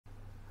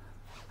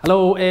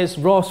Hello, it's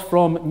Ross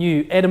from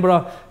NIU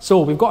Edinburgh.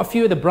 So we've got a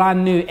few of the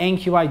brand new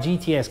NQi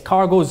GTS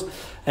Cargos.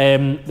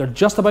 They're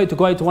just about to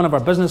go out to one of our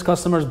business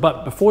customers,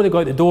 but before they go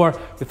out the door,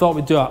 we thought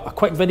we'd do a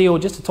quick video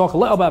just to talk a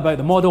little bit about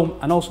the model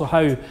and also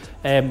how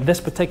this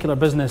particular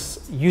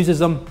business uses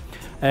them.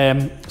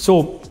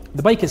 So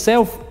the bike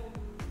itself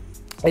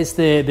is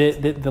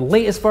the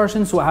latest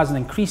version, so it has an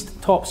increased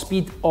top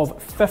speed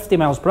of 50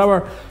 miles per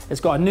hour.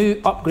 It's got a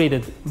new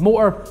upgraded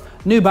motor,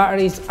 new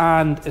batteries,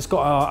 and it's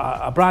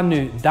got a brand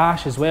new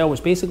dash as well,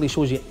 which basically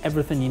shows you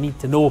everything you need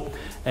to know.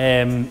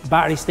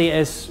 Battery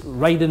status,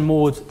 riding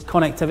mode,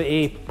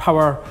 connectivity,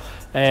 power,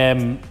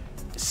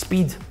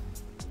 speed,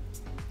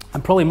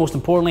 and probably most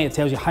importantly, it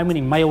tells you how many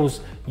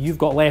miles you've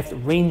got left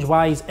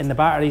range-wise in the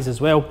batteries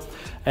as well.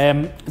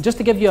 Just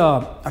to give you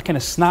a kind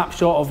of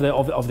snapshot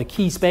of the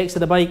key specs of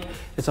the bike,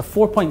 it's a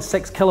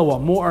 4.6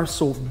 kilowatt motor,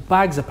 so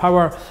bags of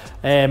power,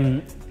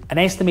 an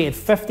estimated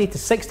 50 to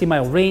 60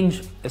 mile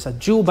range. It's a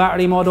dual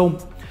battery model.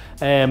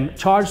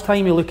 Charge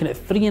time, you're looking at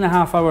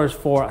 3.5 hours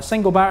for a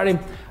single battery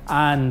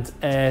and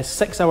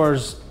 6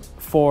 hours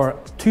for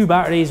two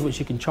batteries, which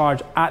you can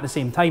charge at the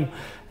same time,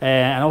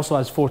 and also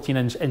has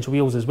 14-inch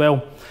wheels as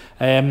well.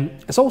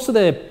 It's also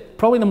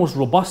probably the most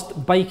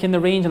robust bike in the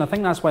range, and I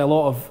think that's why a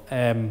lot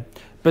of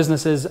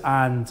businesses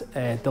and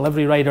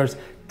delivery riders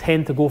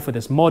tend to go for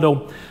this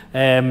model.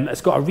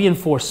 It's got a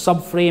reinforced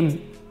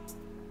subframe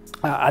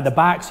at the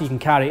back, so you can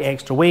carry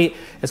extra weight.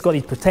 It's got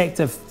these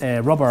protective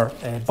rubber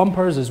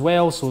bumpers as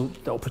well, so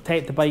that'll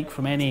protect the bike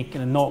from any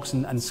kind of knocks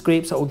and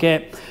scrapes that will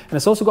get. And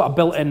it's also got a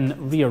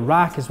built-in rear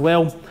rack as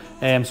well, so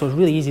it's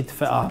really easy to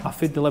fit a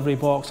food delivery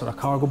box or a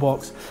cargo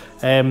box.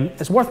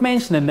 It's worth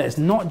mentioning that it's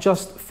not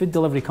just food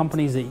delivery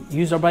companies that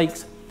use our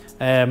bikes.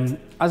 As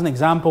an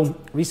example,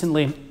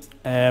 recently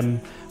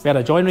we had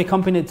a joinery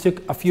company that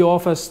took a few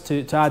off us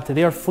to add to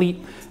their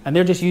fleet, and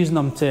they're just using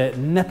them to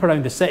nip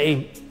around the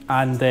city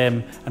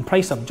and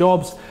price up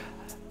jobs.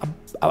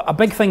 A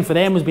big thing for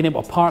them was being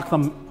able to park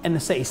them in the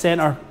city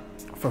centre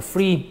for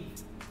free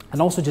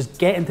and also just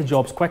get into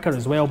jobs quicker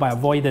as well by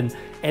avoiding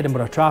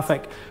Edinburgh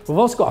traffic. We've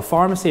also got a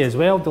pharmacy as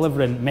well,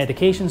 delivering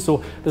medication,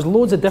 so there's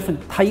loads of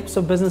different types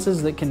of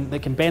businesses that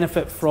can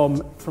benefit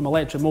from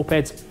electric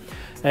mopeds.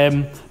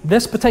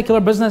 This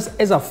particular business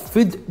is a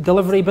food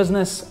delivery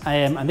business,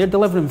 and they're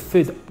delivering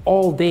food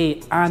all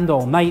day and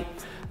all night.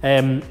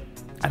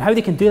 And how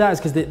they can do that is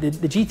because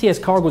the GTS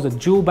Cargo is a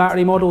dual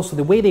battery model, so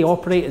the way they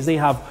operate is they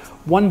have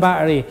one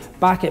battery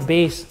back at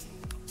base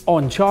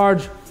on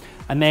charge,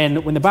 and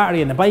then when the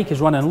battery in the bike is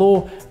running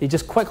low, they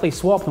just quickly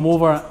swap them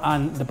over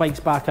and the bike's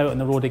back out on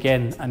the road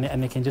again,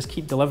 and they can just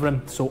keep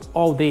delivering, so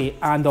all day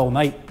and all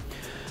night.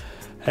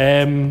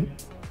 And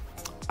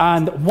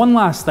one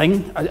last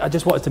thing I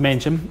just wanted to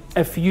mention: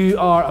 if you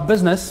are a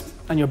business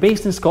and you're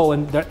based in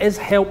Scotland, there is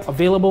help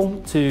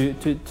available to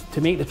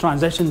make the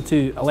transition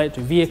to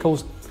electric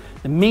vehicles.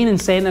 The main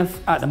incentive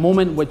at the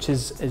moment, which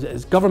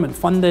is government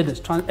funded,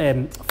 it's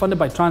funded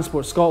by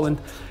Transport Scotland,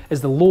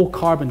 is the low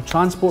carbon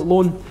transport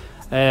loan.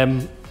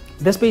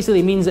 This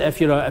basically means that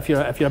if you're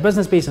a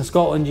business based in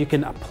Scotland, you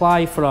can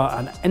apply for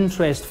an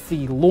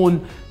interest-free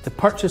loan to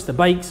purchase the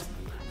bikes,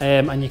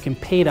 and you can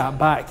pay that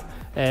back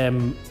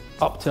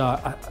up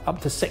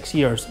to 6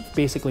 years,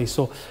 basically.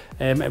 So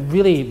it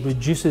really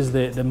reduces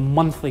the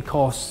monthly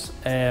costs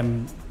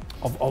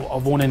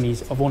of owning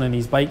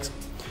these bikes.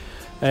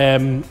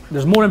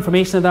 There's more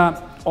information of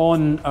that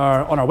on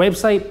our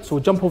website, so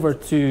jump over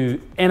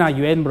to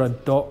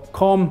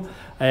niuedinburgh.com,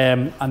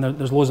 and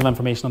there's loads of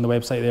information on the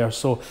website there.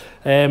 So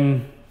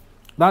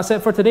that's it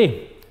for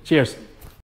today. Cheers.